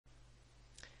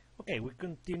Okay, we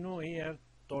continue here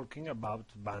talking about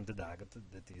banded agate.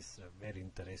 That is a very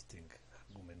interesting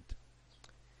argument.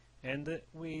 And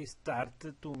we start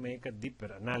to make a deeper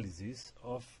analysis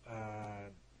of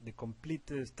the complete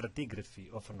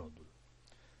stratigraphy of a nodule.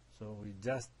 So we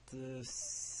just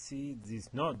see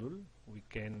this nodule. We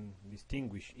can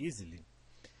distinguish easily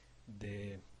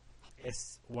the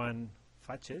S1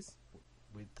 facies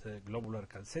with globular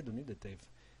chalcedony that have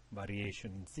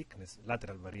variation in thickness,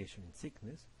 lateral variation in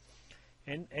thickness,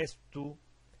 and S2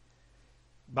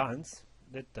 bands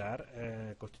that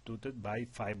are constituted by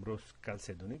fibrous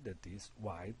chalcedony that is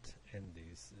white and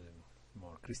is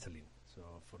more crystalline. So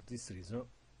for this reason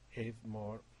have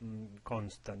more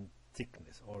constant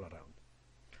thickness all around.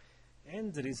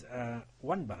 And there is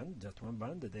one band, just one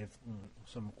band, that have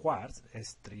some quartz,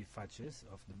 S3 facies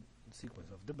of the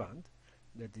sequence of the band,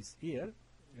 that is here,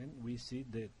 and we see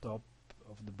the top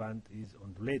of the band is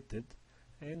ondulated,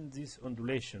 and this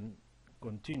ondulation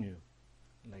continue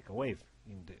like a wave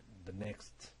in the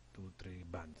next 2-3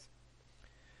 bands.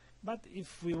 But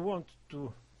if we want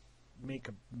to make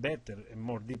a better and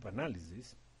more deep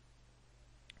analysis,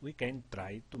 we can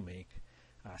try to make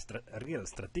a real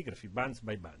stratigraphy bands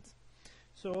by bands.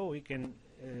 So we can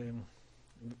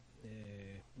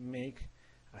make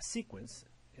a sequence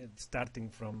starting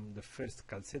from the first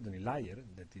chalcedony layer,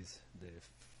 that is the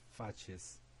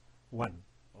facies 1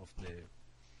 of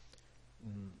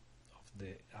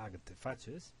the agate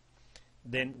facies.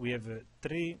 Then we have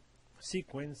 3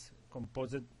 sequence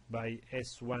composed by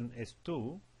S1,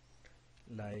 S2,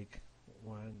 like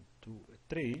 1, 2,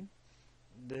 3.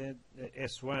 The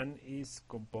S1 is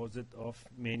composed of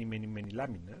many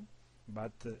lamina,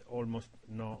 but almost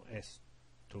no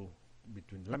S2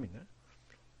 between lamina.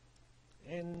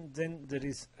 And then there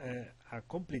is a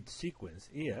complete sequence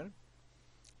here,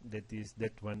 that is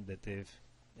that one that have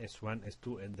S1,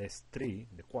 S2 and S3,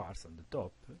 the quartz on the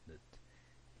top, that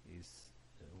is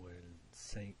well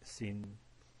seen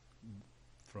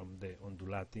from the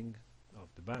ondulating of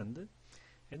the band.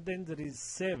 And then there is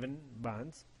 7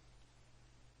 bands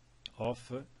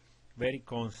of very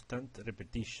constant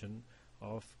repetition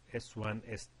of S1,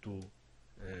 S2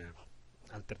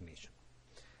 alternation.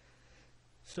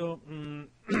 So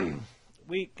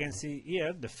we can see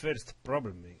here the first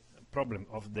problem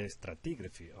of the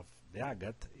stratigraphy of the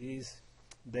agate is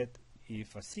that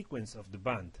if a sequence of the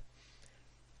band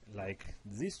like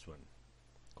this one,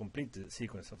 complete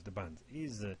sequence of the band,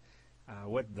 is a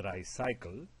wet-dry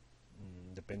cycle,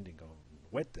 depending on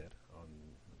weather, on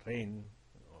rain,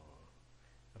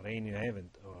 or rainy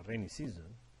event, or rainy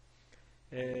season,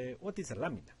 what is a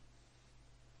lamina?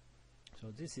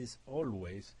 So this is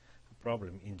always a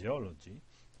problem in geology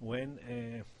when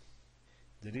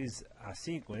there is a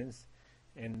sequence,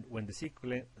 and when the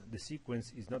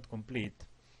sequence is not complete,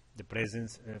 the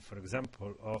presence, for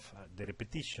example, of the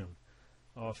repetition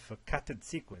of a cutted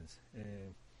sequence,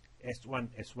 S1,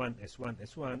 S1, S1,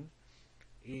 S1,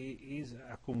 is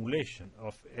accumulation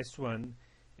of S1,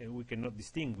 and we cannot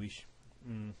distinguish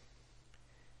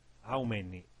how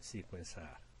many sequences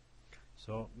are.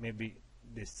 So maybe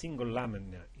the single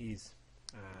lamina is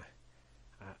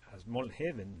a small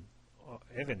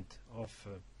event of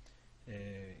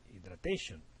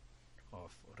hydration,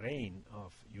 of rain,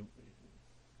 of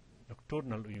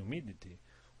nocturnal humidity,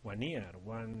 1 year,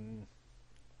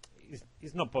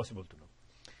 is not possible to know.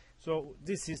 So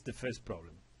this is the first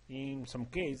problem. In some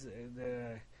cases,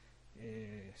 the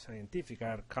scientific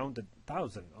are counted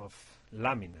thousands of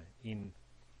lamina in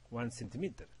 1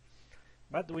 centimeter,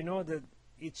 but we know that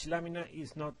each lamina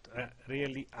is not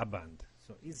really a band,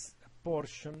 so it's a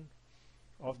portion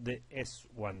of the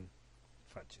S1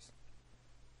 facies.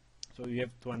 So you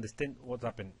have to understand what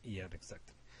happened here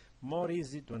exactly. More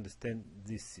easy to understand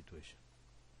this situation.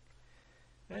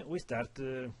 And we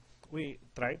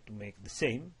try to make the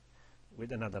same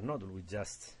with another nodule. We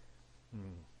just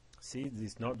see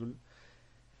this nodule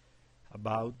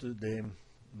about the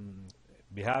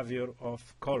behavior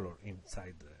of color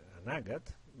inside an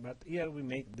agate, but here we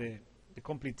make the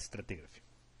complete stratigraphy.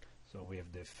 So we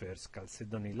have the first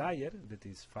chalcedony layer, that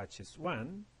is facies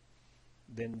 1.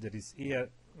 Then there is here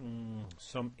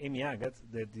some hemiagate,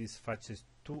 that is facies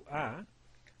 2A,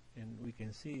 and we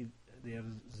can see they are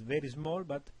very small,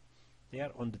 but they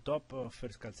are on the top of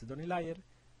first chalcedony layer,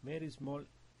 very small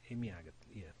hemiagate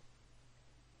here.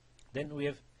 Then we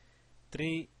have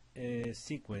 3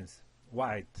 sequence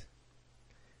white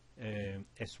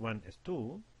S1,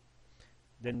 S2.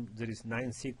 Then there is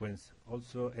 9 sequence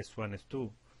also S1, S2,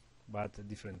 but a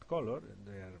different color.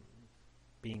 They are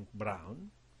pink,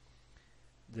 brown.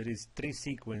 There is 3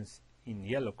 sequence in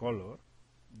yellow color.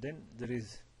 Then there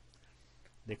is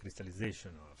the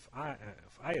crystallization of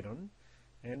iron,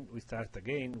 and we start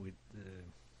again with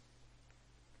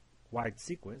white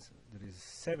sequence. There is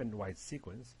 7 white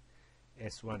sequence,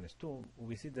 S1, S2.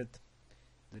 We see that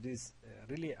there is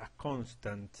really a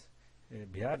constant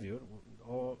behavior.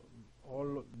 All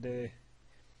the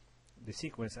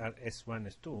sequence are S1,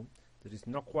 S2. There is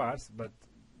no quartz, but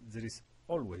there is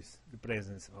always the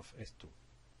presence of S2.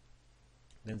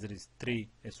 Then there is 3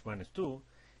 S1, S2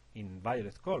 in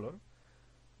violet color.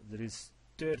 There is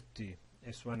 30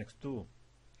 S1, S2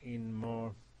 in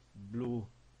more blue,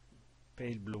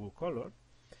 pale blue color.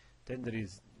 Then there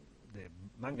is the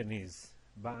manganese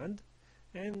band,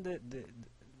 and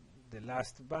the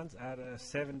last bands are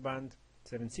 7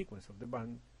 sequence of the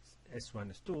band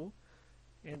S1, S2,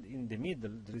 and in the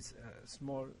middle there is a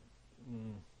small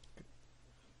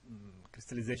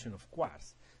crystallization of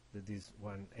quartz, that is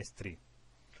 1 S3.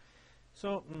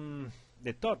 So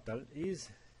the total is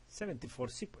 74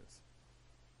 sequence.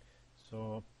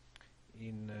 So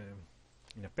in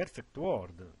a perfect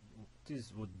world,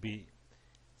 this would be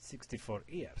 64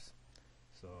 years.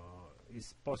 So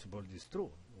it's possible, it's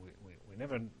true. We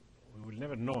will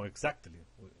never know exactly.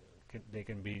 They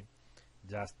can be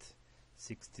just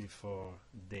 64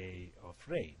 days of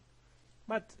rain.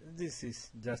 But this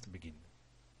is just the beginning.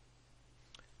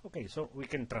 Okay, so we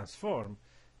can transform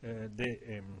the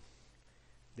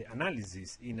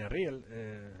analysis in a real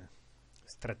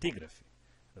stratigraphy.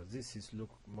 So this is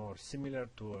look more similar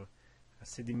to a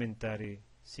sedimentary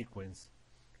sequence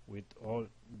with all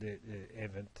the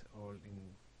event all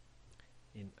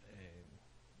in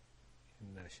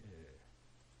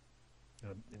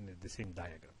the same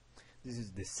diagram. This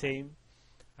is the same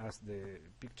as the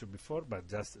picture before, but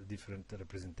just a different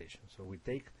representation. So we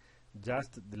take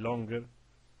just the longer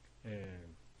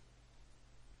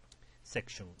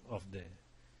section of the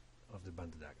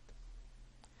banded agate.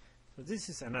 So this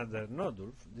is another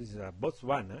nodule. This is a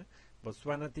Botswana.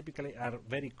 Botswana typically are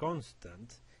very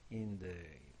constant in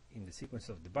the sequence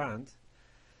of the band,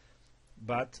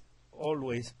 but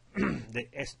always the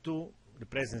S2, the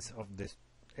presence of the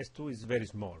S2 is very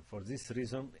small. For this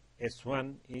reason,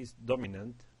 S1 is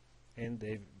dominant, and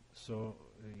they so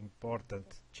important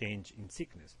change in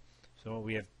thickness. So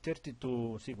we have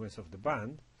 32 sequence of the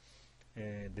band,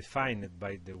 defined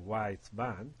by the white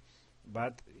band,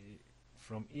 but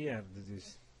from here, this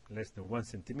is less than 1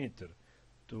 centimeter,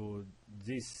 to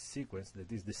this sequence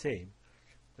that is the same,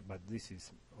 but this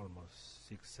is almost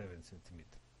 6-7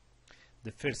 centimeters.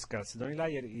 The first chalcedony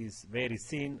layer is very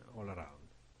thin all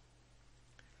around,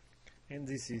 and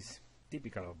this is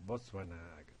typical of Botswana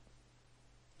agate.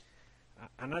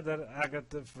 Another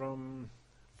agate from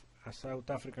a South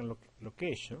African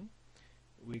location,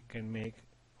 we can make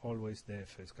always the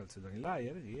first chalcedony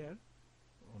layer here,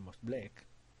 almost black.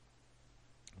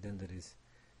 Then there is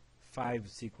 5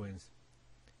 sequence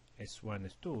S1,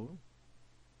 S2.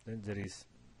 Then there is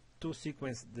 2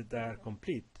 sequences that are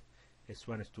complete,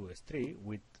 S1, S2, S3,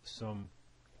 with some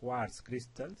quartz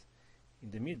crystals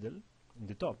in the middle, in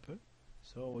the top.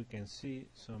 So we can see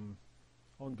some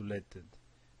undulated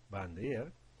band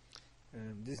here.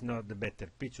 This is not the better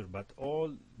picture, but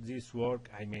all this work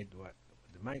I made with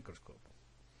the microscope.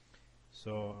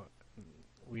 So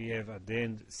we have at the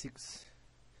end 6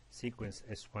 sequence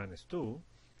S1, S2,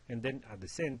 and then at the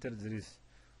center there is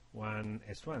 1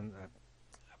 S1, a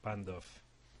band of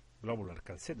globular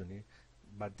chalcedony,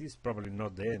 but this is probably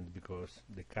not the end, because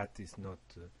the cut is not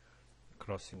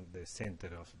crossing the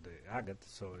center of the agate,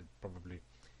 so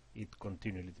it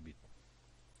continues a little bit.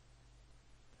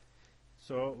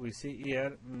 So we see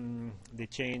here the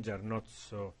change are not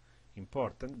so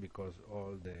important, because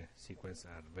all the sequences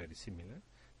are very similar,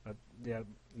 but they are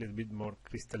a little bit more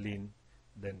crystalline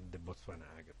than the Botswana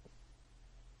agate.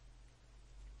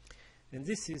 And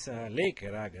this is a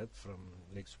laker agate from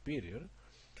Lake Superior,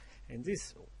 and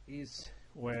this is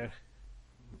where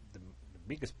the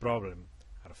biggest problem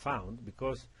are found,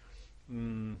 because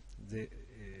there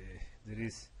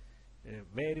is a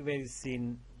very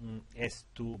thin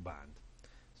S2 band.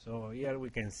 So here we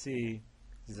can see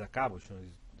this is a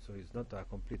cabochon, so it's not a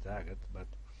complete agate, but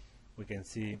we can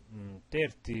see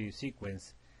 30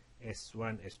 sequence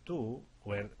S1, S2,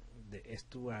 where the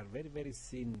S2 are very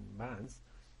thin bands.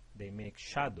 They make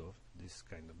shadow, this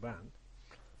kind of band.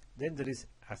 Then there is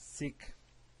a thick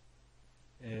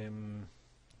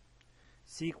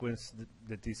sequence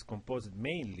that is composed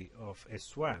mainly of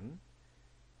S1,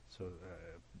 so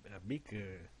a big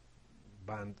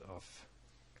band of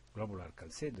globular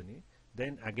chalcedony.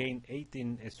 Then again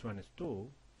 18 S1, S2,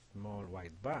 small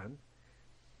white band.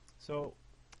 So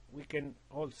we can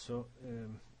also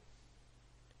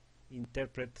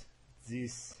interpret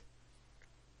this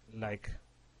like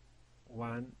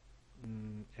 1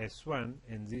 S1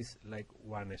 and this like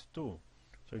 1 S2.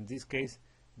 So in this case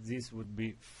this would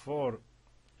be 4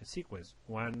 sequence,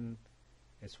 1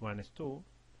 S1 S2,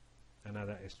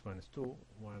 another S1 S2,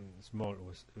 one small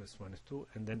S1 S2,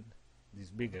 and then this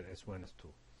bigger S1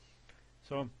 S2.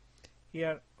 So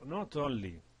here not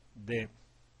only the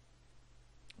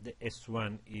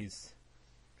S1 is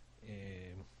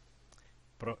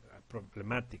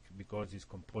problematic because it's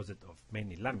composed of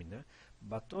many lamina,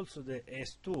 but also the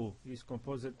S2 is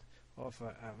composed of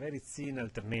a very thin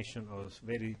alternation of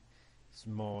very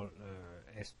small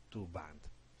S2 band.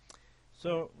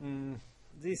 So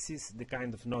this is the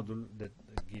kind of nodule that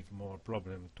give more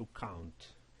problem to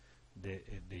count the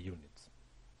units.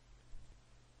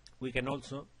 We can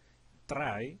also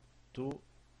try to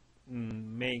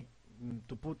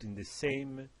put in the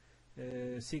same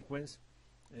sequence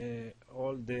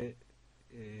all the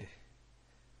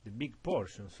big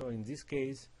portion. So in this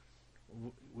case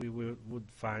we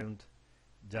would find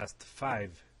just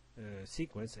 5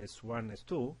 sequence S1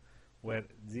 S2, where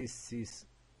this is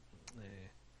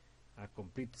a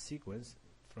complete sequence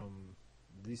from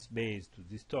this base to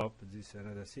this top, this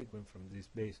another sequence from this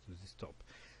base to this top.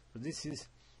 So this is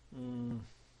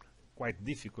quite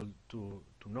difficult to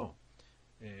know,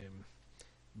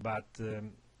 but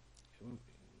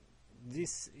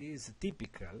this is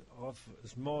typical of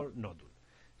small nodule.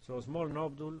 So small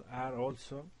nodule are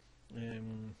also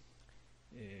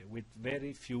with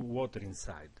very few water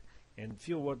inside, and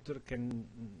few water can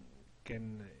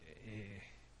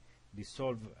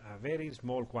dissolve a very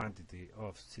small quantity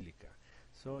of silica.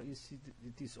 So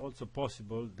it is also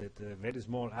possible that a very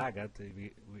small agate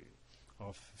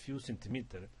of few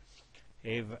centimeters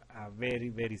have a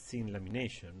very thin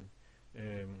lamination,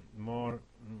 more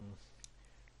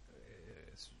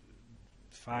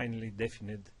finely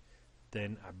defined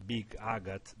than a big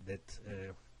agate that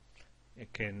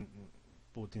can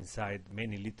put inside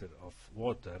many liters of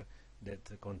water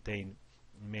that contain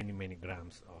many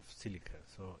grams of silica.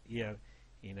 So here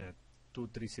in a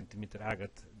 2-3 centimeter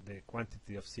agate, the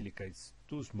quantity of silica is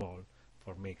too small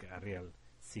for make a real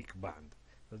thick band.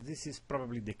 So this is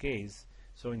probably the case.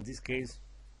 So in this case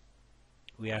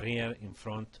we are here in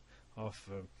front of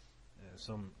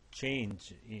some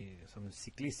change, some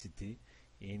cyclicity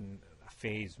in a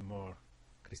phase more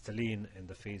crystalline and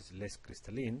a phase less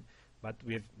crystalline, but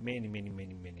we have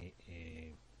many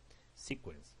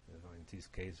sequence. So in this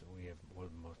case we have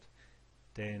almost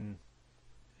 10,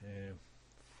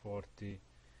 40,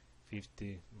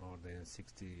 50, more than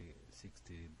 60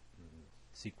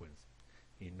 sequence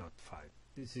in not 5.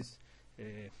 This is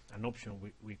an option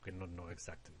we cannot know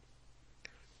exactly.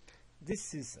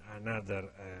 This is another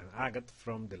agate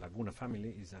from the Laguna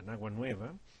family, is an agua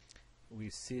nueva. We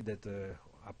see that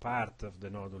a part of the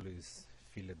nodule is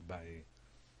filled by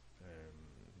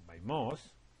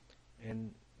moss,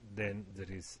 and then there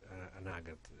is an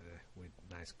agate with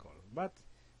nice color. But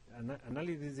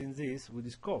analysis in this, we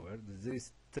discovered that there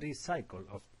is 3 cycles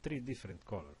of 3 different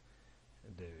colors: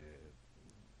 the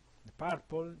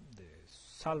purple, the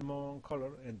salmon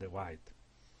color, and the white.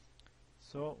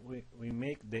 So we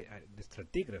make the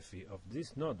stratigraphy of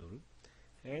this nodule,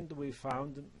 and we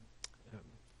found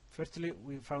firstly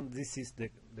we found this is the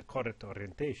correct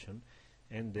orientation,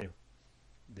 and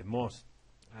the moss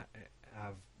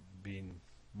have been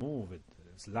moved,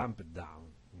 slumped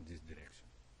down in this direction.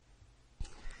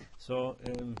 So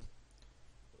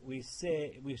we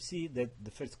see that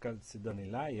the first chalcedony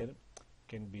layer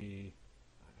can be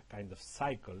a kind of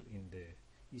cycle in the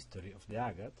history of the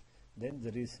agate. Then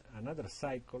there is another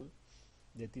cycle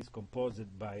that is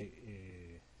composed by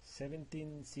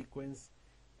 17 sequence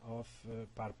of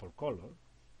purple color.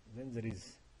 Then there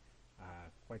is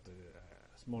quite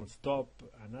a small stop,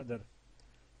 another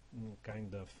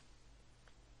kind of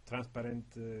transparent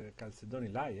chalcedony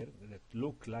layer that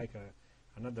look like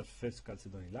another first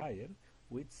chalcedony layer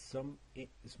with some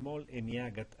small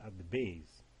hemiagate at the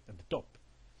base, at the top.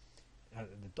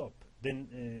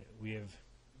 Then we have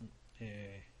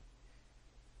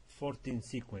 14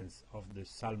 sequence of the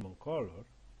salmon color,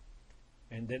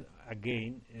 and then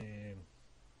again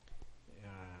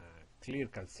clear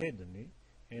chalcedony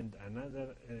and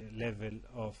another level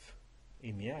of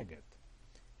hemiagate,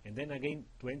 and then again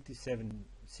 27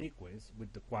 sequence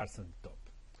with the quartz on top.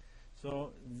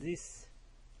 So this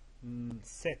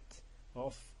set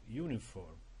of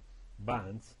uniform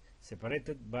bands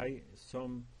separated by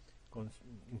some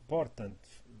important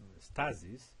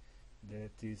stasis,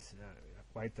 that is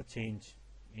quite a change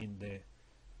in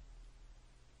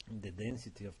the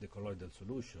density of the colloidal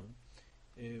solution.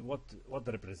 What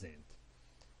represent?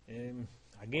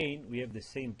 Again, we have the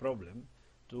same problem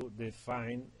to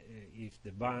define if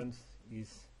the band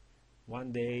is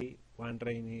one day, one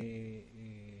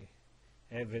rainy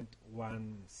event,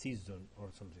 one season,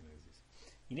 or something like this.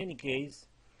 In any case,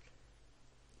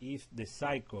 if the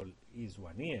cycle is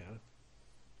 1 year,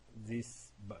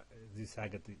 this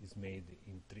agate is made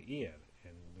in 3 years,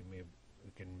 and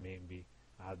we can maybe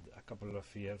add a couple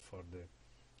of years for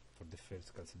the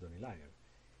first Chalcedony layer.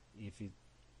 If it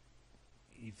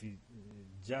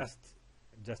just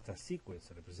a sequence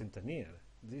represent an year,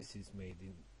 this is made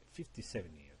in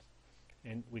 57 years,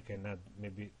 and we can add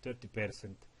maybe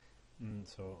 30%,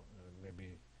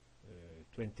 maybe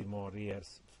 20 more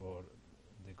years for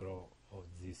the growth of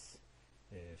this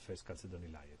first Chalcedony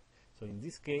layer. So in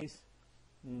this case,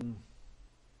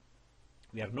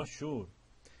 we are not sure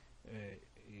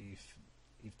if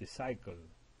the cycle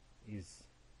is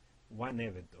one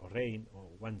event of rain or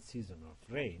one season of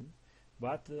rain,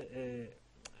 but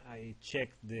I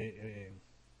checked the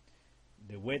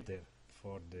weather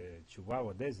for the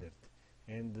Chihuahua Desert,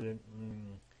 and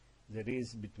there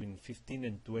is between 15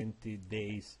 and 20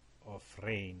 days of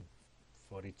rain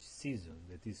for each season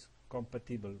that is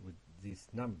compatible with this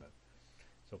number.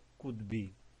 So could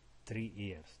be 3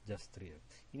 years, just 3 years.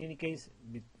 In any case,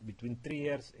 between 3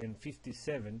 years and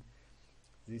 57,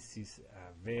 this is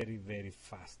a very, very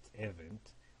fast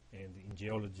event, and in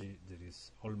geology there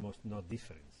is almost no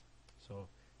difference. So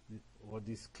what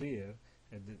is clear,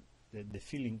 the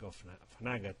filling of an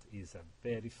agate is a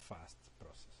very fast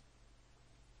process.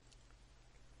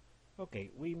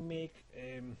 Okay, we make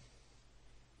a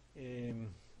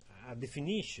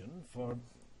definition for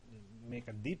make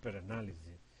a deeper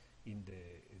analysis in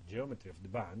the geometry of the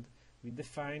band. We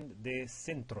define the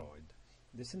centroid.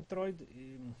 The centroid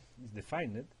is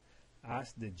defined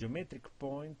as the geometric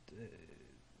point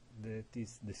that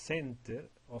is the center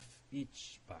of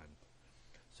each band.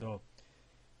 So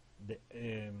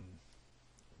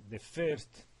the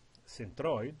first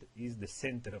centroid is the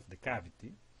center of the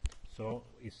cavity, so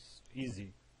it's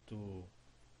easy to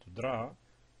draw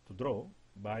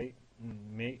by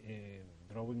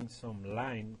drawing some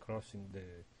line crossing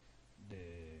the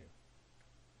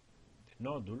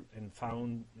nodule and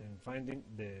finding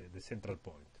the central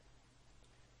point.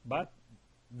 But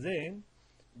then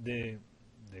the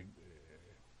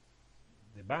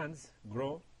bands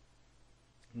grow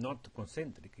not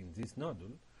concentric in this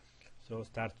nodule, so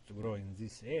start to grow in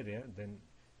this area, then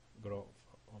grow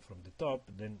from the top,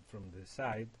 then from the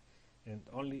side, and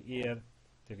only here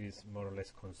there is more or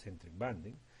less concentric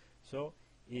banding. So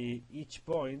each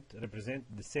point represents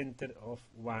the center of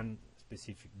one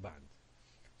specific band.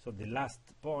 So the last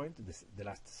point, the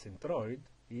last centroid,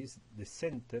 is the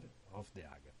center of the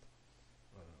agate,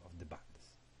 of the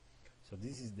bands. So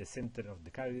this is the center of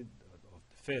the cavity of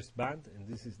the first band, and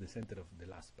this is the center of the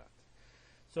last band.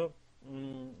 So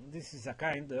this is a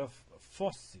kind of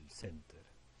fossil center,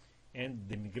 and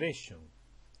the migration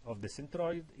of the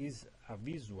centroid is a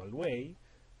visual way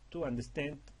to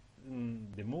understand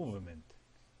the movement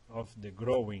of the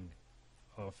growing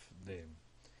of the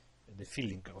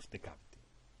filling of the cavity.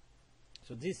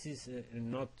 So this is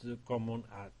not common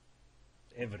at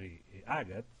every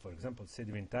agate. For example,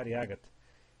 sedimentary agate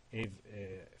have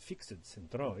fixed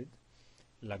centroid.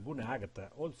 Laguna agata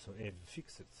also have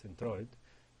fixed centroid,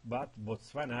 but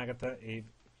Botswana agata have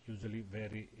usually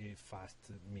very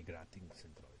fast migrating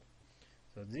centroid.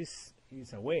 So this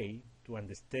is a way to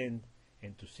understand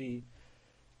and to see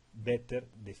better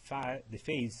the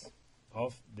phase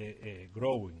of the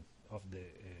growing of the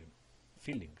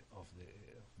filling of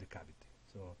the cavity.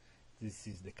 So this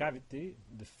is the cavity.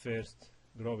 The first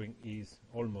growing is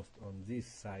almost on this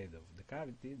side of the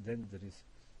cavity. Then there is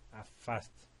a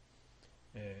fast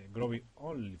growing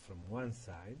only from one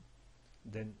side.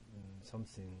 Then some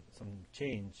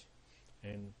change,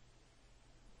 and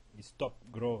it stop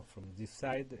grow from this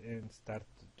side and start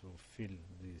to fill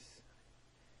this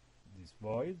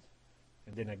void.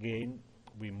 And then again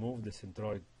we move the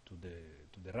centroid to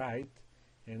the right,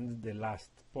 and the last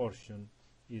portion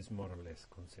is more or less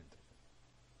concentric.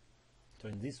 So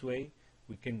in this way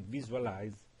we can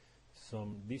visualize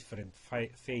some different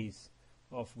phase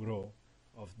of growth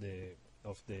of the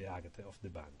agate, of the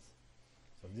bands.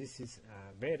 So this is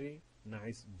a very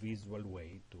nice visual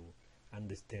way to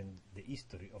understand the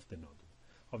history of the nodule.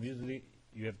 Obviously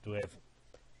you have to have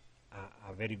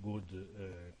a very good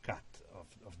cut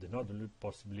of the nodule,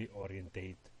 possibly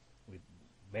orientate with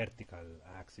vertical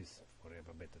axis for have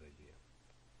a better idea.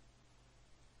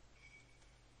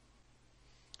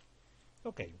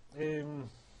 Okay,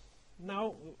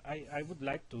 now I would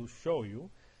like to show you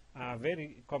a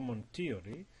very common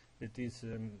theory that is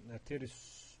a theory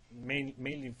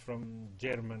mainly from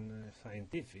German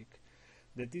scientific,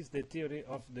 that is the theory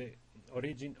of the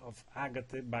origin of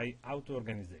agate by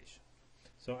auto-organization.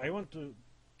 So I want to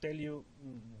tell you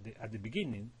at the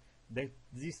beginning that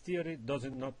this theory does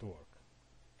not work.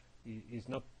 It's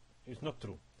not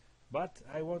true. But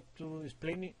I want to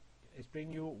explain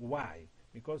you why,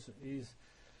 because it is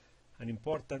an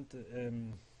important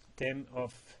theme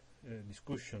of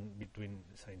discussion between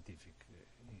scientific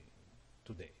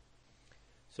today.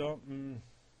 So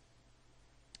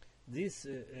this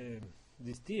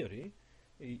theory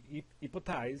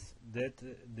hypothesizes that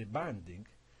the bonding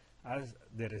as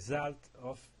the result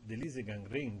of the Liesegang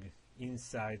ring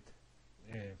inside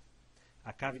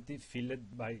a cavity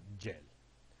filled by gel.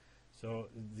 So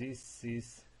this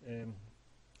is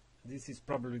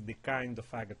probably the kind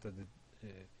of agate that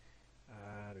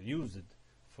are used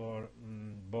for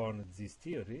born this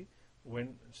theory,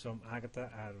 when some agate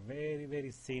are very,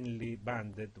 very thinly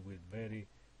banded with very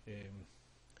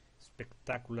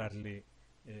spectacularly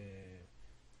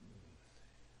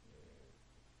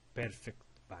perfect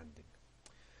banding.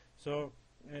 So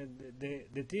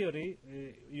the theory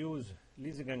use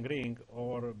Liesegang ring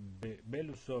or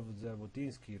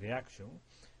Belousov-Zhabotinsky reaction,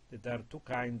 that are two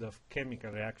kinds of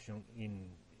chemical reaction in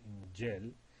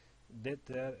gel that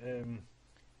are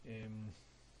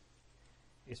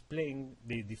explain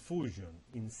the diffusion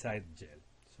inside gel.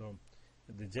 So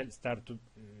the gel start to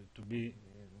be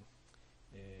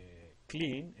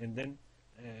clean, and then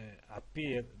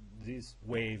appear this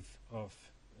wave of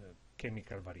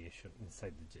chemical variation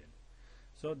inside the gel.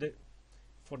 So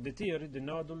for the theory, the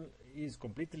nodule is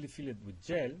completely filled with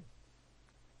gel,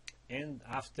 and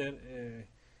after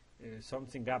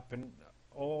something happens,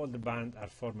 all the bands are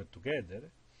formed together,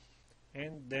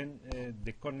 and then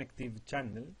the connective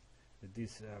channel, that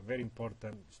is a very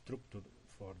important structure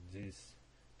for this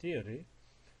theory,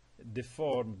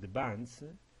 deform the bands,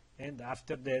 and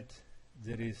after that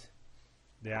there is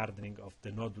the hardening of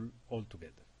the nodule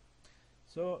altogether.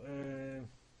 So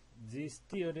this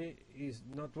theory is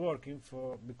not working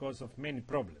because of many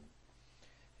problems.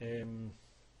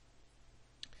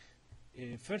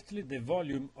 Firstly, the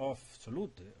volume of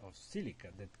solute, of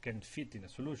silica, that can fit in a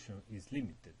solution is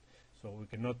limited. So we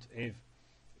cannot have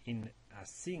in a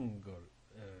single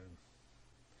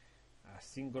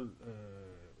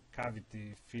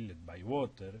cavity filled by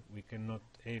water, we cannot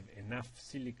have enough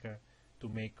silica to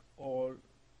make all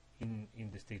in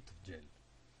the state of gel.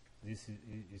 This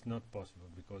is not possible,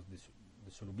 because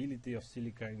the solubility of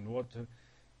silica in water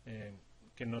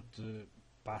cannot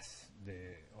pass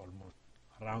almost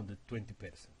around the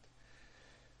 20%.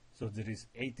 So there is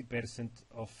 80%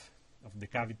 of the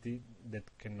cavity that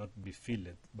cannot be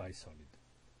filled by solid.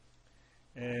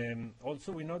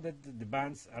 Also, we know that the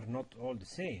bands are not all the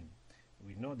same.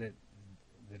 We know that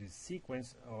there is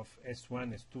sequence of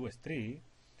S1, S2, S3.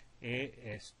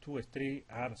 S2, S3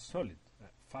 are solid,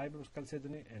 fibrous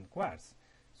chalcedony and quartz.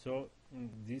 So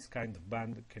this kind of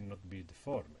band cannot be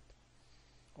deformed.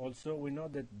 Also, we know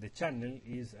that the channel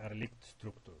is a relict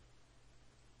structure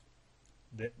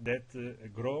that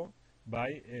grow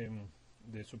by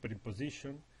the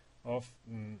superimposition of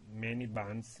many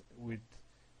bands with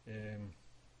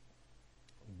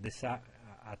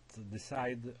at the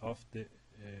side of the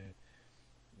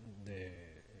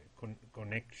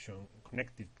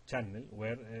connective channel,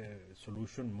 where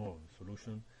solution move,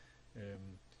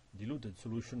 diluted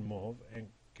solution move,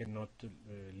 and cannot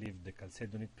leave the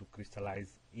chalcedony to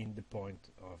crystallize in the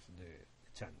point of the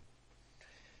channel.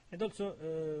 And also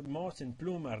moss and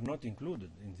plume are not included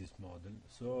in this model,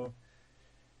 so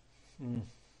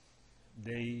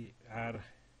they are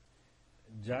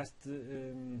just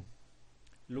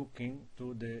looking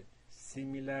to the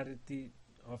similarity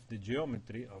of the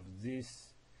geometry of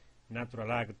this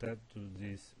natural agate to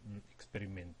this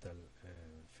experimental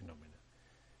phenomena.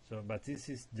 So, but this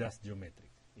is just geometric.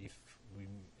 If we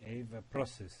have a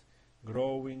process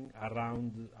growing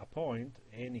around a point,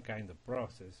 any kind of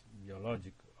process,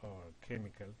 biologic or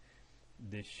chemical,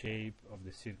 the shape of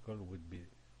the circle would be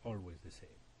always the same.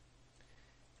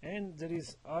 And there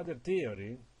is other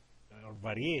theory or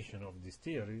variation of this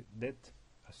theory that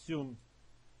assume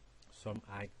some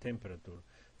high temperature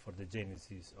for the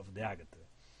genesis of the agate.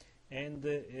 And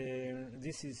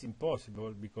this is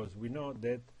impossible, because we know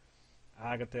that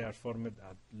agate are formed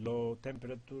at low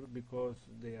temperature because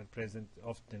they are present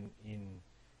often in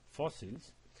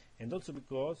fossils, and also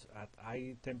because at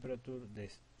high temperature the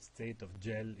state of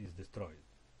gel is destroyed.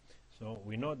 So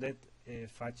we know that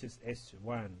Faches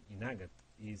S1 in agate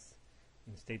is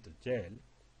in state of gel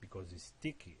because it's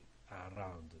sticky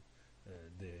around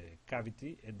the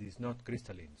cavity and is not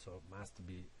crystalline, so must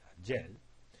be a gel.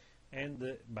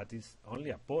 and but it's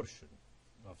only a portion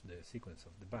of the sequence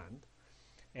of the band,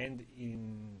 and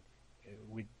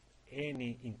with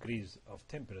any increase of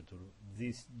temperature,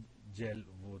 this gel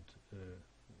would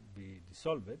be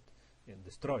dissolved and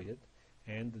destroyed,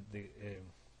 and the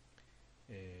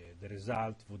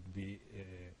result would be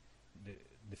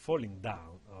the falling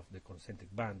down of the concentric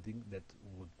banding that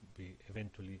would be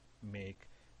eventually make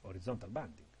horizontal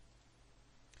banding.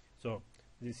 So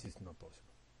this is not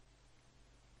possible.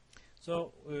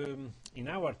 So in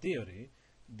our theory,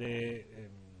 the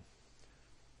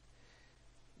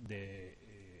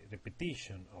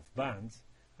repetition of bands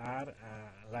are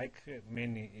like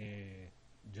many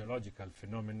geological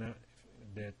phenomena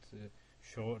that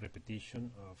show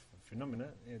repetition of phenomena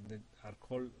that are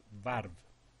called varve.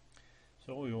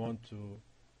 So we want to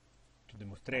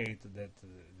demonstrate that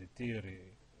the theory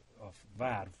of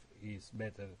varve is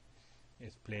better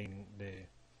explaining the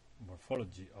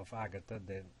morphology of Agatha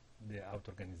than the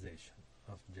auto-organization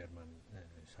of German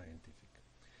scientific.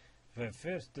 The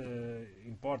first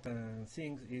important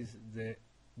thing is that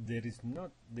there is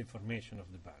not deformation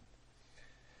of the band.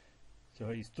 So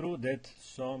it's true that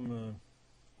some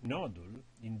nodule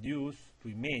induce to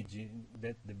imagine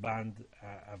that the band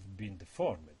have been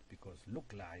deformed, because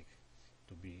look like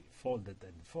to be folded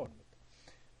and deformed.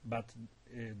 But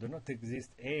do not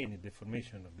exist any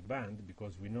deformation of the band,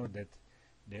 because we know that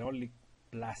the only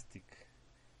plastic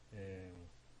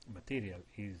material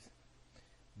is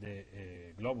the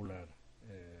globular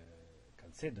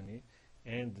chalcedony,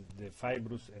 and the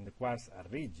fibrous and the quartz are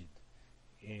rigid.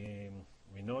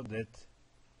 We know that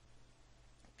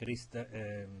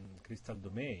crystal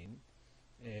domain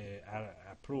are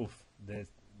a proof that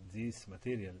this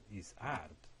material is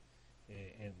hard,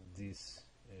 and this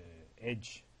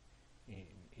edge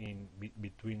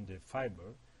between the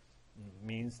fiber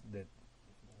means that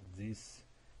this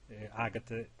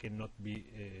agate cannot be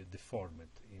deformed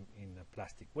in a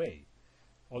plastic way.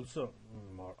 Also,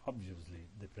 more obviously,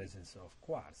 the presence of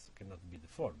quartz cannot be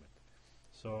deformed.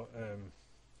 So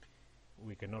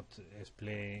we cannot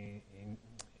explain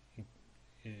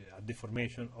a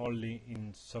deformation only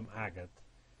in some agate,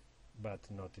 but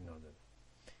not in other.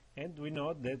 And we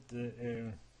know that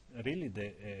really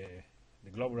the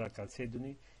globular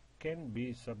chalcedony can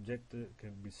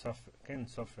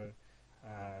suffer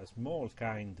a small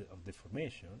kind of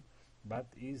deformation, but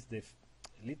is the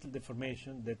little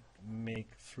deformation that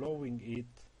make flowing it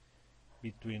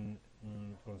between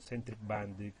concentric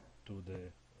banding to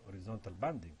the horizontal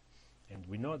banding. And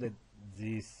we know that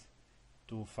these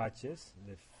two faces,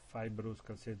 the fibrous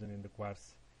chalcedony and the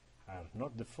quartz, are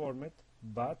not deformed,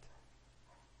 but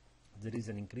there is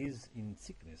an increase in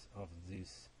thickness of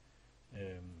this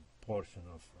portion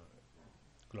of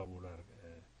globular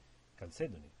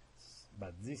chalcedony.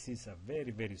 But this is a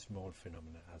very, very small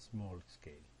phenomenon, a small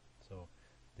scale. So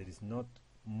there is not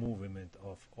movement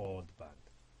of all the band.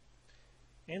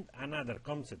 And another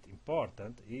concept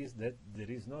important is that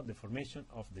there is no deformation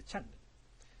of the channel.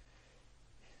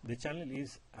 The channel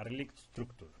is a relict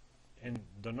structure and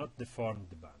do not deform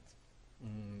the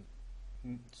band.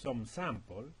 Some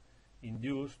sample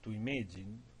induce to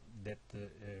imagine that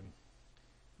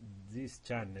this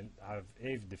channel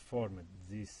have deformed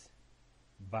this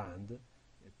band,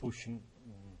 pushing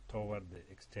toward the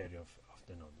exterior of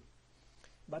the nodule.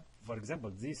 But for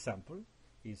example, this sample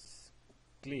is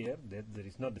clear that there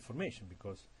is no deformation,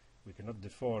 because we cannot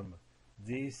deform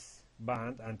this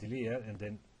band until here, and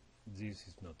then this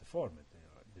is not deformed.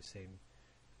 The same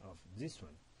of this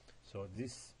one. So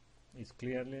this is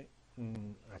clearly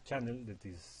a channel that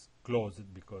is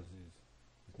closed because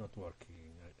it's not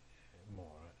working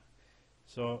more.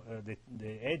 So the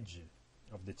edge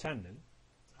of the channel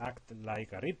act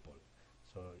like a ripple.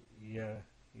 So here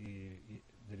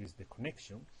there is the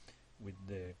connection with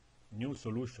the new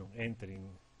solution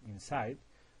entering inside,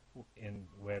 and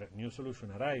where new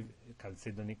solution arrive,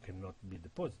 chalcedony cannot be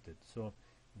deposited. So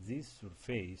this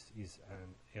surface is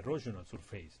an erosional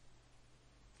surface.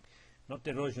 Not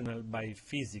erosional by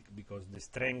physics, because the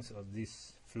strength of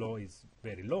this flow is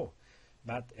very low,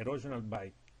 but erosional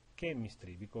by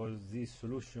chemistry, because this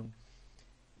solution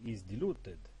is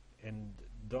diluted and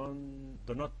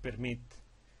do not permit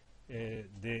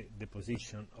the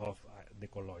deposition of the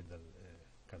colloidal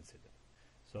chalcedony.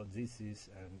 So this is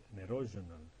an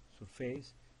erosional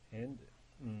surface, and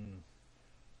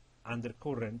under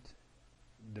current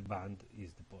the band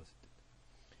is deposited.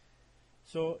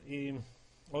 So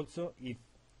also if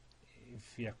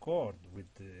we accord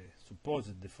with the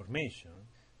supposed deformation,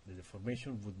 the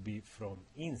deformation would be from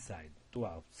inside to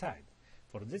outside.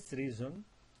 For this reason,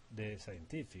 the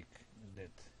scientific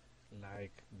that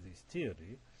like this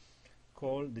theory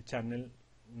call the channel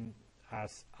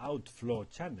as outflow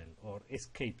channel or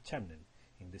escape channel,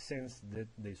 in the sense that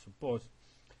they suppose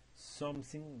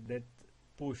something that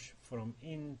push from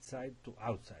inside to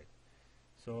outside.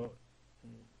 So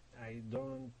I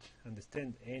don't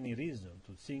understand any reason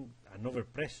to think an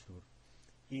overpressure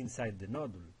inside the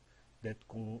nodule that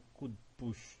could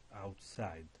push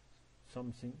outside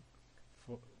something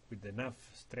with enough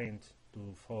strength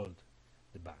to fold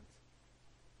the band.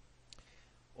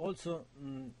 Also,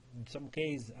 some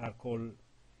cases are called,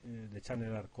 the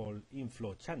channel are called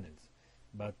inflow channels,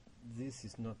 but this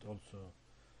is not also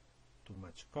too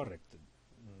much correct.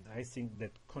 I think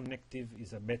that connective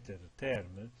is a better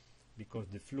term, because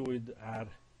the fluid are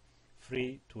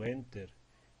free to enter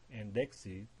and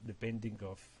exit depending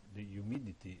of the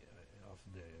humidity of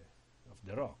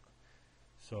the rock.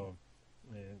 So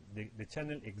the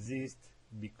channel exists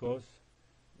because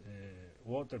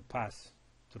water pass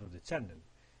through the channel,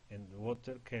 and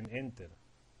water can enter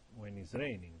when it's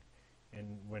raining,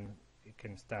 and when it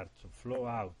can start to flow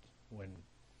out when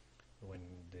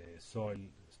the soil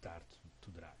starts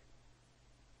to dry.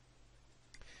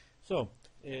 So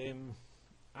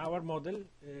our model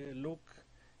look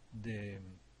the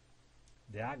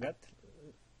agate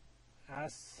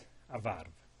as a valve,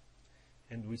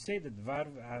 and we say that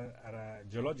valve are a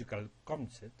geological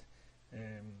concept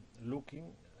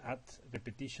looking at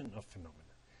repetition of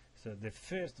phenomena. So the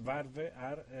first valve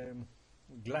are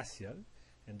glacial,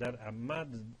 and are a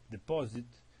mud deposit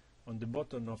on the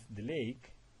bottom of the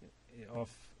lake of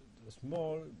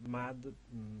small mud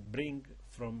bring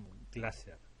from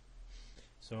glacier.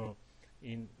 So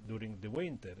during the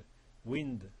winter,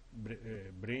 wind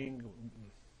bring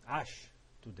ash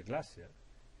to the glacier,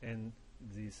 and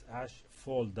this ash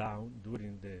fall down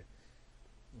during the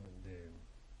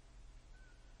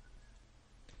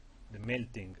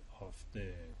melting of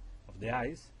the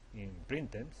ice in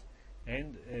printemps,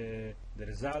 and the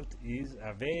result is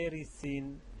a very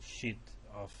thin sheet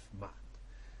of mud.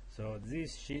 So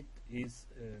this sheet is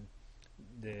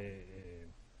the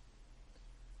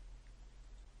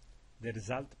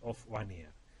result of 1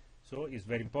 year. So it's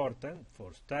very important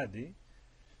for study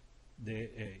the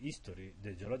history,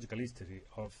 the geological history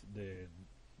of the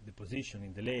deposition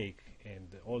in the lake, and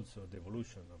also the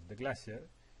evolution of the glacier,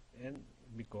 and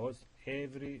because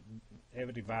every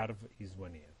valve is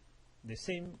 1 year. The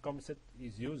same concept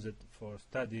is used for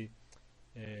study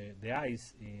the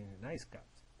ice in ice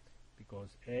caps,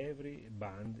 because every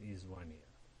band is 1 year.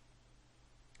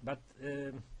 But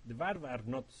the valves are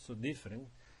not so different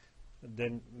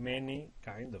than many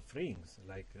kind of rings,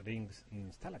 like rings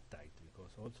in stalactite,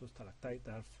 because also stalactite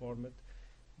are formed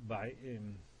by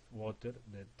water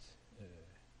that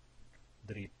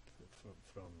drip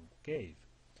from cave.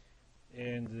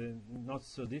 And not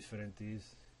so different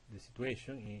is the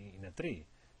situation in a tree,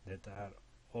 that are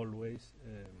always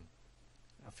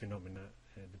a phenomena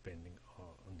depending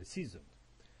on the season.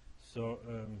 So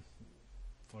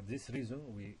for this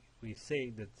reason we say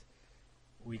that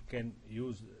we can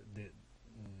use the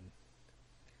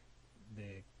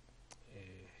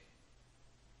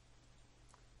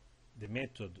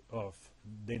method of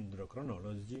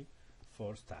dendrochronology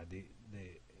for study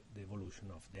the evolution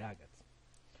of the agates.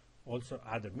 Also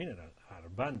other minerals are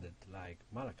banded like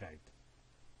malachite,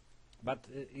 but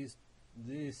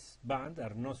these bands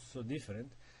are not so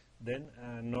different than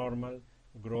a normal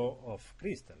grow of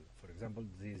crystal. For example,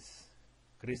 this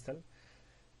crystal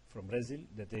from Brazil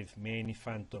that have many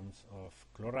phantoms of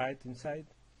chloride inside,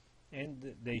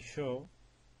 and they show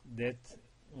that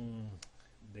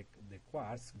the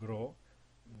quartz grow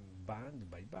band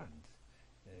by band.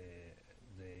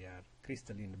 They are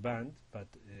crystalline band, but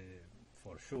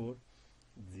for sure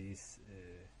this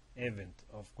event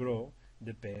of grow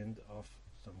depend of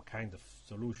some kind of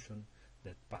solution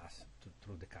that pass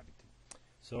through the cavity.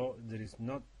 So there is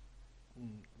not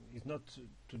it's not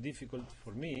too difficult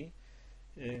for me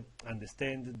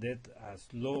understand that a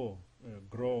slow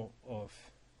grow of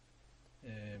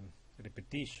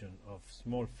repetition of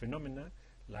small phenomena,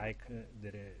 like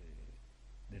the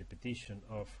repetition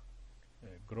of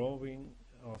growing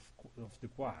of the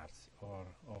quartz or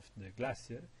of the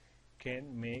glacier,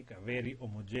 can make a very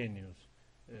homogeneous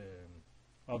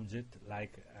object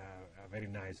like a very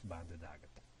nice banded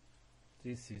agate.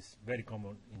 This is very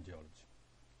common in geology.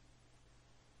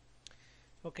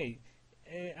 Okay,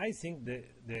 I think the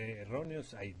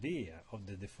erroneous idea of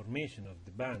the deformation of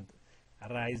the band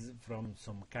arises from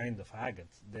some kind of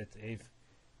agates that have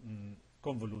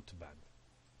convolute band.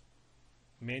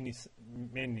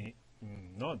 Many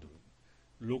nodules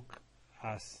look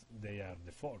as they are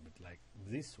deformed, like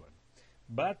this one.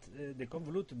 But the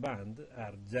convolute band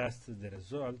are just the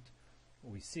result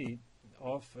we see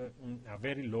of a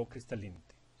very low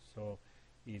crystallinity. So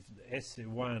if the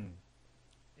S1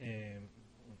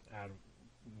 are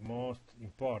most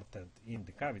important in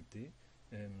the cavity,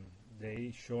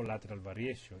 they show lateral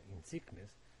variation in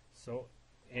thickness, so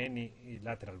any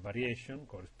lateral variation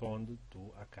corresponds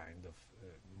to a kind of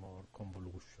more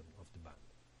convolution of the band.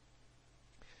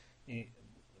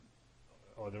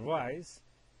 Otherwise,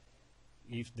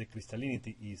 if the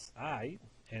crystallinity is high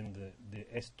and the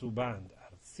S2 band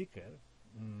are thicker,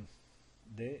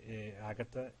 the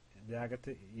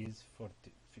agate is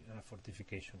a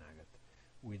fortification agate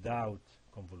without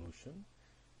convolution.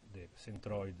 The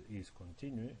centroid is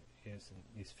continuous,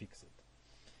 is fixed.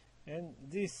 And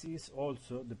this is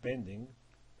also depending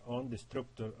on the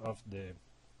structure of the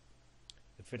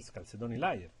first chalcedony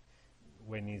layer.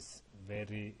 When it's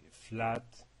very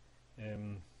flat,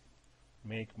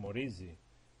 make more easy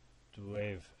to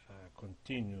have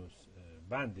continuous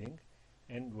banding,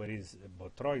 and where is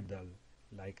bothroidal,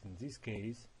 like in this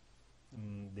case,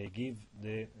 they give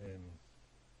the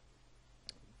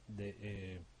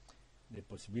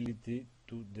possibility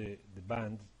to the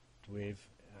band to have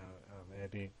a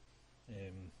very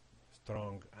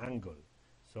strong angle.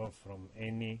 So from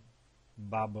any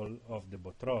bubble of the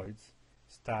bothroids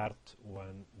start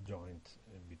one joint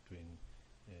between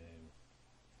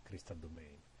crystal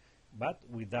domain. But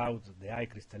without the high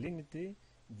crystallinity,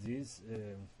 this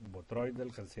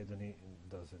bothroidal chalcedony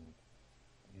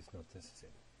is not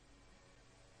necessary.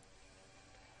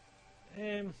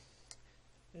 And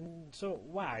so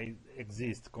why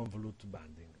exists convolute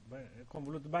banding?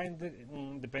 Convolute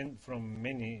banding depends from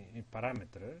many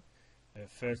parameters.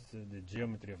 First, the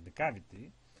geometry of the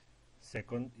cavity.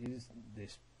 Second is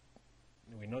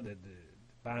we know that the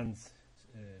bands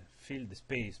fill the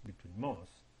space between moss,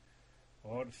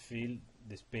 or fill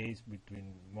the space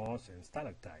between moss and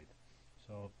stalactite.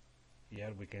 So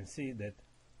here we can see that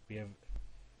we have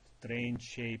strange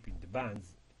shape in the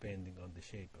bands depending on the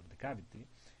shape of the cavity,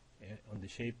 on the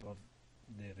shape of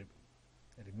the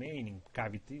remaining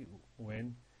cavity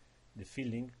when the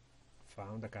filling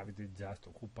found a cavity just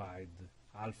occupied,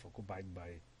 half occupied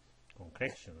by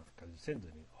concretion of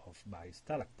chalcedony or by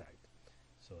stalactite.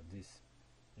 So this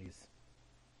is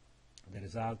the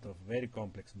result of very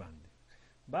complex banding.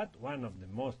 But one of the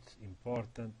most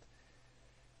important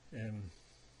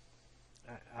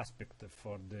aspect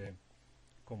for the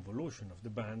convolution of the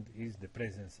band is the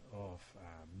presence of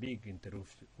a big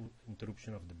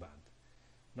interruption of the band.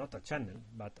 Not a channel,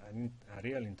 but a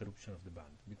real interruption of the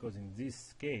band, because in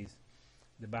this case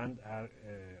the band are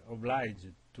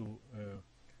obliged to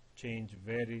change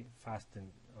very fast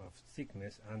of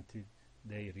thickness until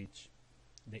they reach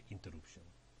the interruption.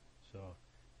 So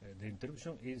the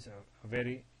interruption is a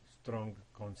very strong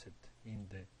concept in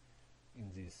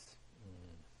this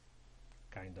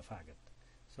kind of agate.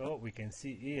 So we can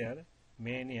see here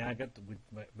many agate with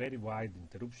very wide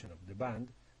interruption of the band.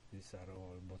 These are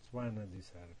all Botswana,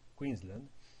 these are Queensland,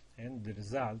 and the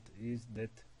result is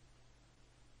that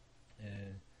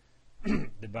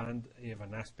the band have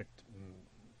an aspect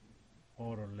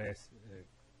more or less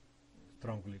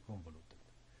strongly convoluted.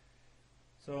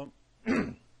 So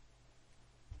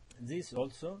this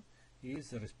also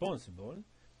is responsible,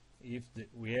 if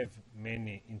we have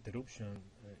many interruption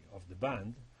of the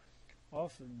band,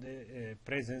 of the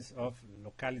presence of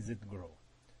localized growth.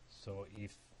 So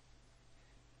if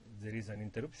there is an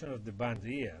interruption of the band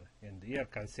here, and here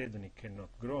chalcedony cannot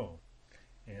grow,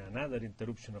 and another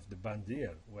interruption of the band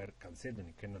here where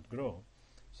chalcedony cannot grow,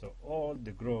 so all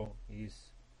the growth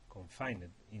is confined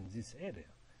in this area.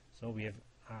 So we have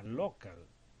a local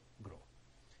growth.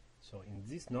 So in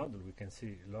this nodule we can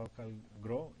see local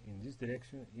growth in this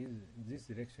direction, in this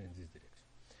direction, in this direction.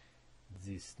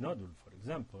 This nodule, for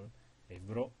example,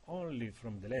 grow only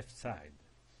from the left side,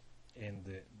 and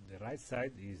the right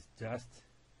side is just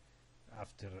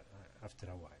after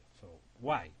a while. So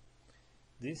why?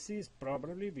 This is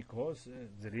probably because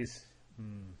there is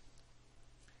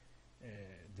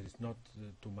not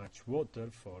too much water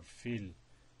for fill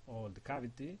all the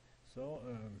cavity. So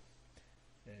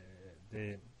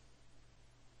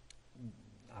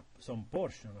some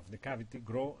portion of the cavity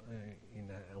grow in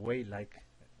a way like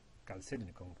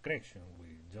chalcedony concretion.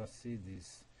 We just see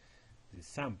this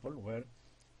sample where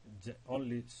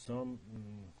only some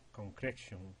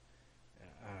concretion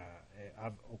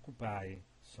have occupy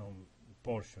some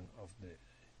portion of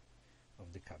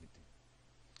the cavity.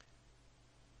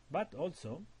 But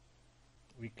also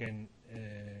we can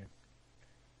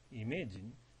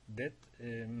imagine that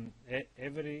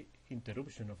every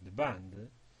interruption of the band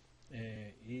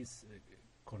is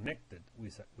connected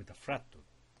with a fracture.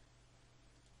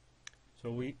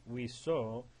 So we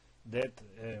saw that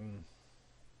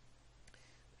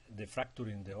the fracture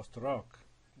in the host rock,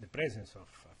 the presence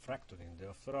of a fracture in the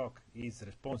host rock is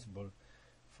responsible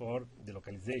for the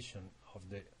localization of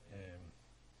the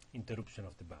interruption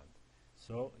of the band.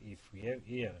 So if we have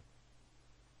here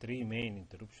 3 main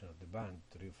interruption of the band,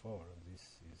 3, 4, this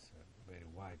is a very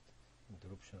wide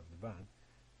interruption of the band,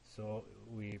 so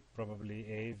we probably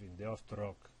have in the host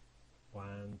rock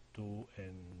 1, 2,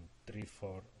 and 3,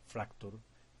 4 fracture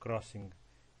crossing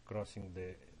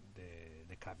the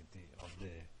cavity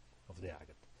of the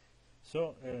agate.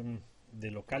 So the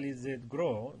localized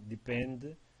growth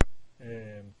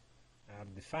are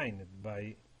defined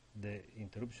by the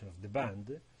interruption of the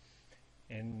band,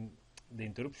 and the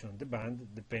interruption of the band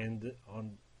depend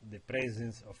on the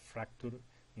presence of fracture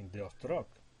in the host rock.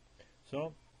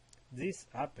 So this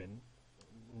happens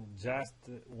just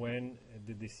when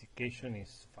the desiccation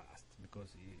is fast,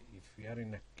 because if we are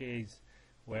in a case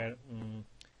where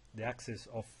the access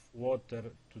of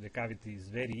water to the cavity is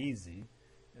very easy,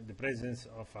 the presence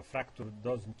of a fracture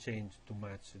doesn't change too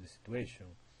much the situation.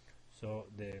 So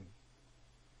the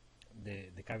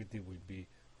cavity will be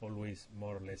always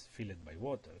more or less filled by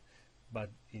water. But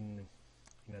in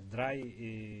a dry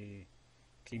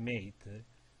climate,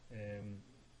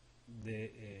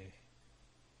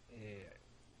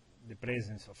 the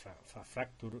presence of a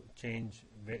fracture change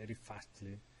very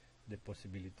fastly the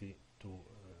possibility to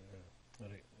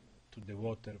the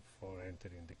water for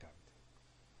entering the cavity.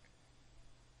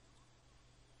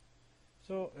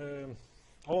 So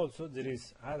also there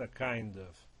is other kind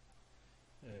of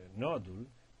nodule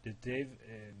that have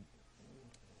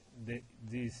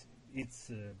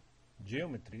its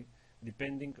geometry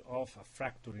depending of a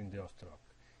fracture in the host rock.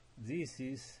 This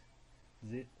is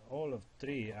all of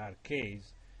 3 are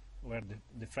cases where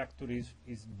the fracture is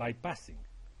bypassing.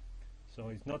 So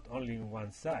it's not only in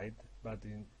one side, but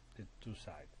in the 2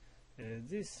 sides.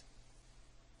 This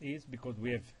is because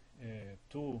we have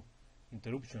 2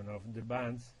 interruptions of the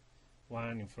bands,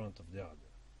 one in front of the other.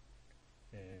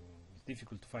 It's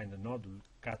difficult to find a nodule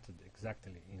cut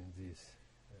exactly in this,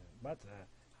 but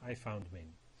I found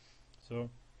many. So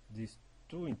these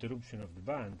 2 interruptions of the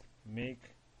band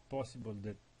make possible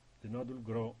that the nodule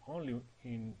grow only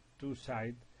in 2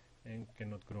 sides and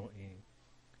cannot grow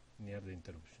near the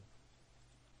interruption.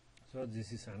 So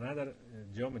this is another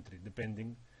geometry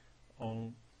depending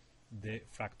on the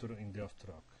fracture in the host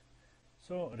rock.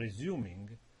 So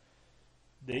resuming,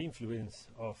 the influence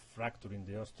of fracture in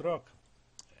the host rock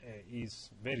is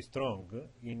very strong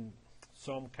in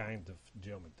some kind of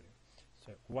geometry.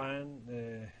 So one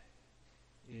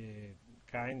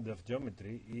kind of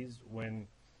geometry is when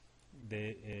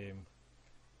the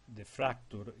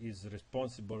fracture is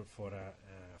responsible for a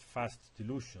fast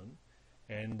dilution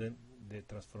and the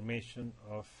transformation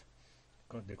of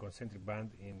the concentric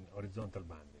band in horizontal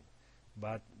banding.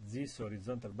 But this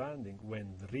horizontal banding,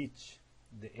 when reach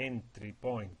the entry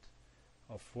point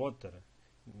of water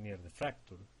near the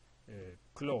fracture,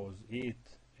 close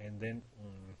it, and then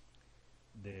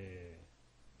the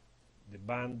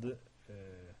band,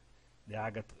 the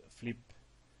agate flip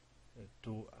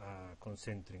to a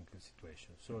concentric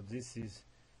situation. So this is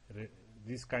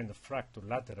this kind of fracture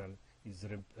lateral is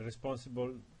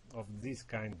responsible of this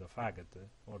kind of agate,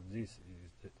 or this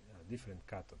is a different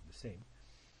cut of the same,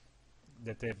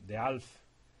 that have the half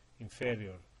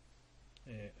inferior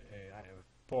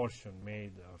portion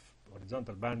made of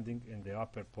horizontal banding and the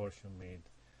upper portion made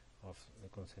of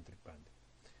concentric banding.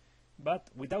 But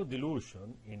without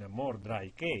dilution, in a more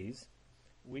dry case,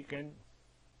 we can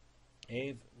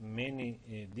have many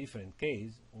different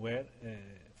cases where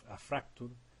a fracture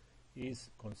is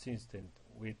consistent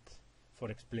with,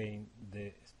 for explain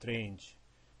the strange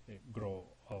growth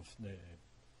of the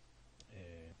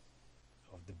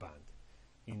band.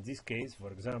 In this case,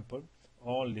 for example,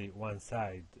 only one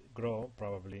side grow.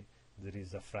 Probably there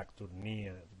is a fracture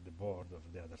near the board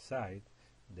of the other side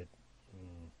that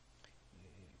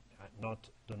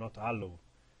do not allow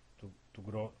to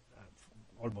grow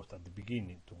almost at the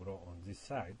beginning to grow on this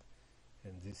side,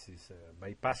 and this is a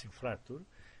bypassing fracture.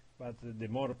 But the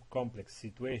more complex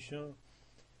situation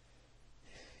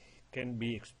can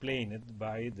be explained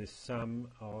by the sum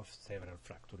of several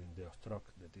fractures in the host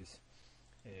rock that is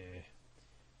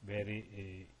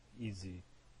very easy,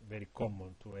 very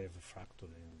common to have a fracture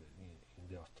in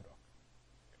the host rock.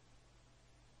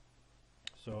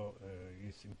 So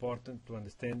it's important to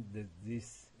understand that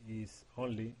this is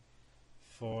only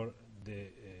for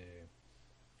the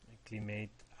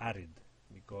climate arid,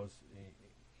 because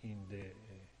in the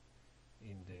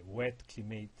wet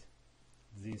climate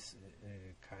this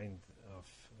kind of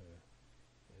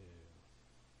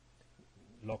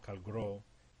local grow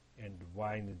and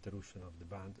wide intrusion of the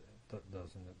band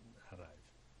doesn't arrive.